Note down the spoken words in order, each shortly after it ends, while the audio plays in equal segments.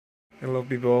Hello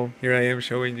people, here I am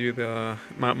showing you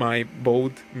my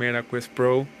boat MetaQuest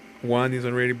Pro. One is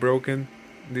already broken,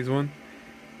 this one,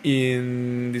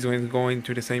 and this one is going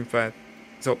to the same fat.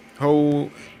 So how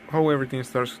everything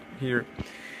starts here.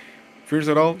 First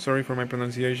of all, sorry for my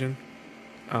pronunciation.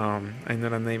 I'm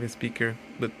not a native speaker,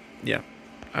 but yeah,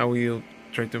 I will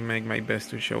try to make my best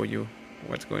to show you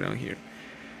what's going on here.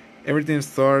 Everything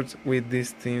starts with this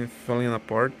thing falling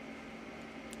apart,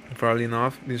 falling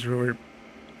off. This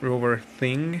rubber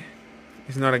thing.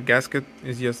 It's not a gasket.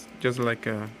 It's just like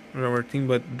a rubber thing.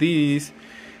 But this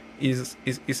is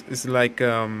like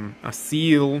a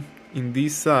seal in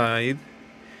this side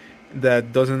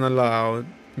that doesn't allow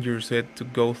your set to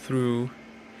go through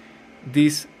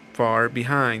this far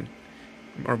behind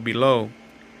or below.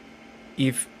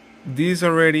 If this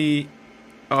already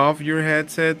off your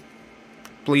headset,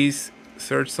 please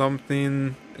search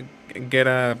something, get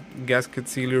a gasket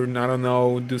sealer, I don't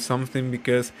know, do something,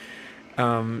 because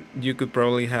you could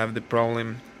probably have the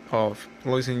problem of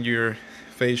losing your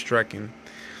face tracking.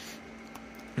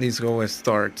 This is how it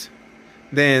starts.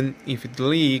 Then if it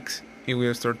leaks, it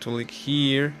will start to leak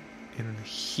here and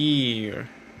here.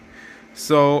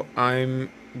 So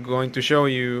I'm going to show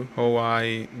you how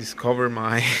I discover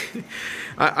my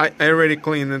I already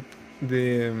cleaned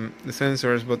the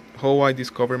sensors, but how I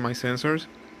discover my sensors.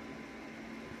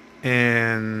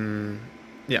 And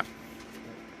yeah,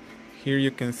 here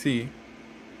you can see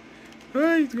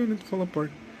it's gonna fall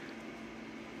apart.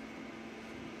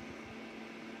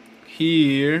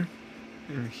 Here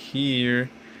and here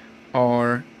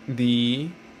are the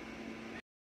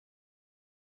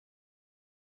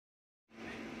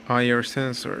IR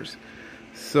sensors.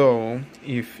 So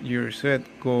if your set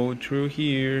go through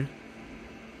here,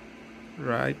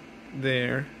 right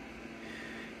there,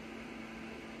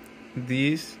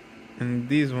 this and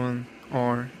this one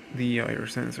are the IR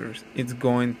sensors. It's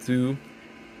going to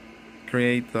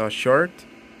create a short,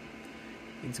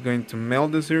 it's going to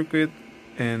melt the circuit,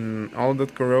 and all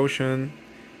that corrosion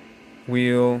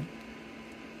will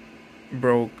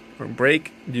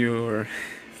break your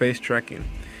face tracking.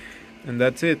 And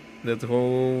that's it. That's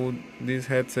how this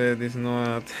headset is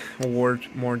not worth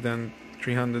more than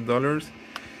 $300,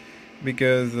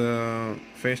 because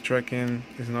face tracking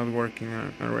is not working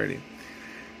already.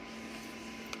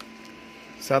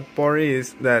 Sad part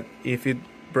is that if it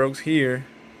breaks here,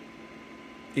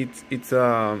 it's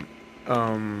the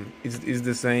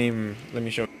same. Let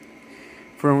me show.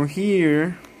 From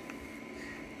here,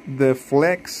 the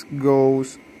flex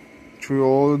goes through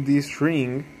all this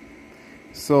ring,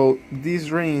 so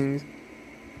these rings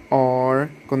are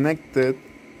connected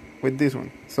with this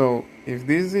one. So if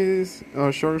this is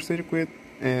a short circuit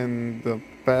and the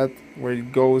path where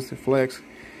it goes, the flex,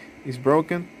 is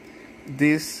broken,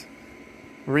 this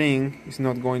ring is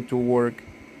not going to work,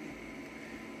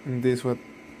 and this one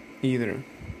either.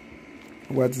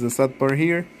 What's the sad part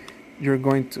here? You're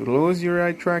going to lose your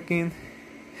eye tracking,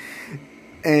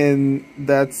 and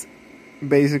that's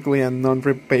basically a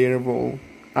non-repairable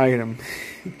item.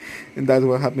 And that's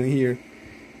what happened here.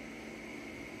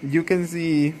 You can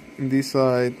see in this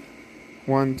side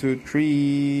 1, 2,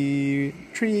 3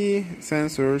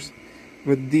 sensors,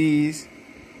 but these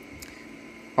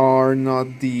are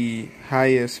not the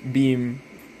highest beam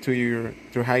to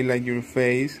highlight your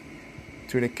face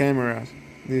to the cameras.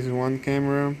 This is one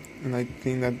camera, and I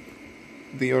think that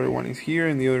the other one is here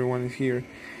and the other one is here.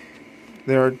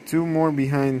 There are two more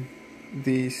behind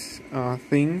this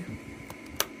thing.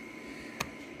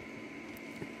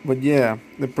 But yeah,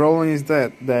 the problem is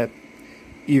that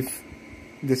if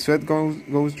the sweat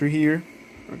goes through here,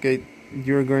 okay,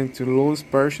 you're going to lose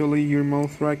partially your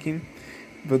mouth tracking,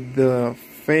 but the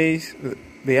face,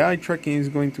 the eye tracking is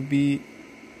going to be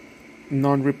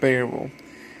non-repairable.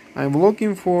 I'm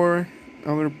looking for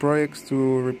other projects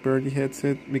to repair the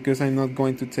headset, because I'm not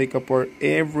going to take apart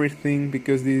everything,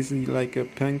 because this is like a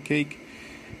pancake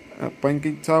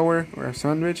tower or a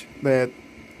sandwich, that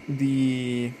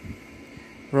the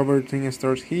rubber thing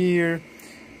starts here,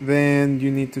 then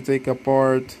you need to take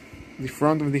apart the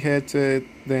front of the headset,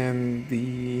 then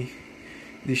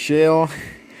the shell,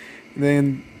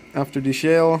 then after the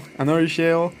shell another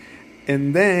shell,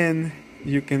 and then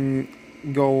you can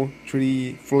go through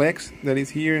the flex that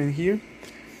is here and here,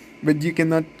 but you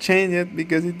cannot change it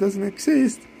because it doesn't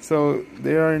exist. So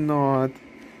there are not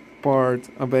parts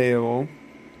available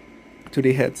to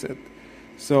the headset.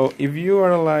 So if you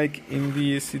are like in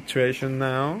this situation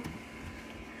now,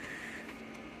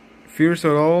 first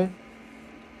of all,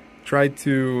 try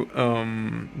to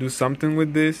do something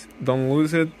with this. Don't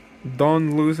lose it.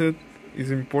 Don't lose it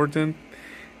is important.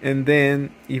 And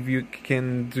then if you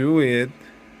can do it,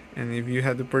 and if you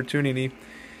had the opportunity,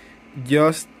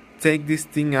 just take this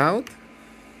thing out,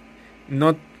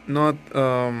 not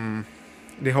the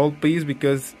whole piece,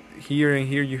 because here and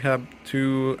here you have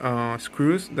two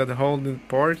screws that hold the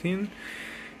part in,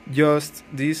 just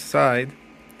this side.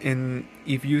 And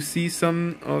if you see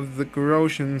some of the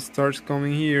corrosion starts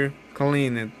coming here,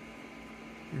 clean it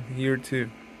here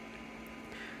too,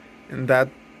 and that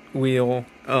will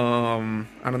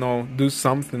I don't know, do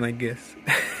something, I guess.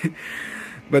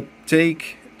 But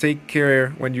take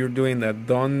care when you're doing that.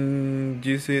 Don't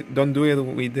use it, don't do it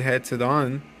with the headset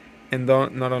on, and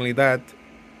don't, not only that,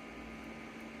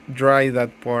 dry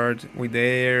that part with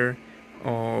air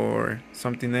or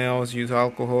something else, use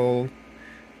alcohol,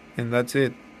 and that's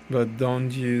it. But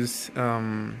don't use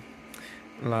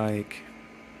like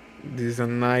this is a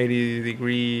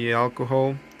 90-degree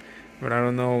alcohol, but I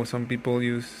don't know, some people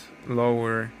use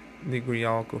lower degree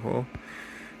alcohol.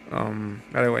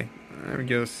 Anyway, I'm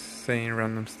just saying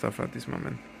random stuff at this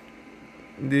moment.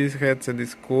 This headset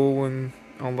is cool and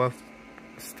all that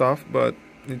stuff, but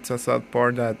it's a sad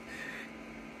part that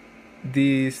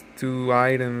these two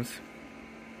items,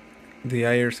 the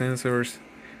IR sensors,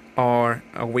 are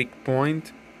a weak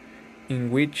point in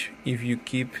which, if you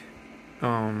keep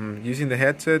using the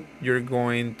headset, you're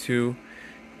going to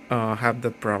have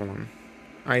that problem.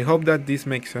 I hope that this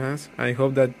makes sense. I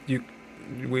hope that you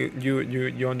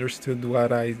understood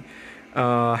what I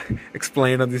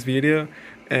explained on this video,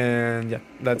 and yeah,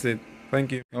 that's it.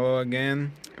 Thank you. Hello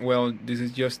again. Well, this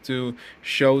is just to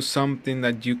show something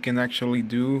that you can actually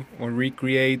do or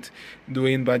recreate,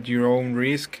 doing at your own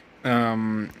risk.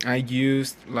 I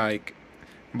used like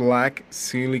black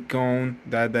silicone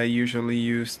that I usually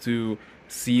use to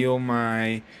seal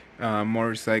my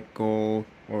motorcycle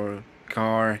or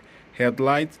car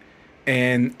headlights,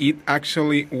 and it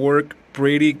actually worked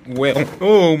pretty well.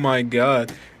 Oh my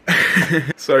god.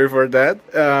 Sorry for that.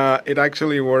 It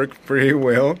actually worked pretty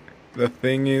well. The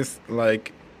thing is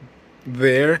like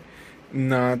there,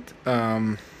 not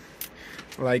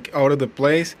like out of the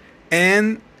place,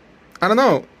 and I don't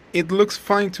know, it looks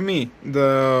fine to me.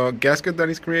 The gasket that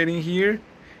is creating here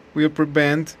will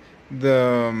prevent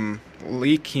the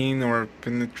leaking or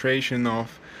penetration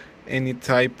of any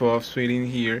type of sweat in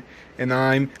here, and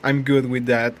I'm good with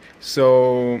that.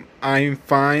 So I'm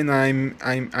fine.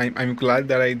 I'm glad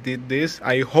that I did this.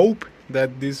 I hope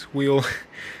that this will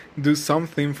do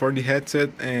something for the headset,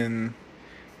 and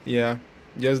yeah,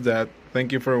 just that.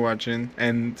 Thank you for watching,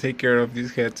 and take care of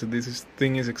this headset.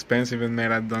 Thing is expensive, and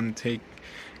Meta don't take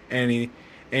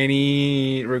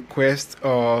any request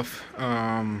of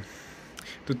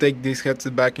to take this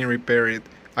headset back and repair it.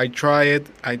 I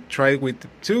tried with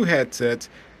two headsets,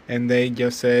 and they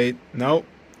just say no,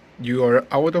 you are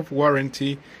out of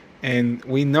warranty, and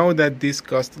we know that this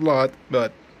costs a lot,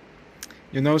 but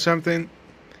you know something,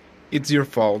 it's your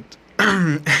fault.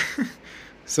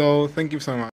 So thank you so much.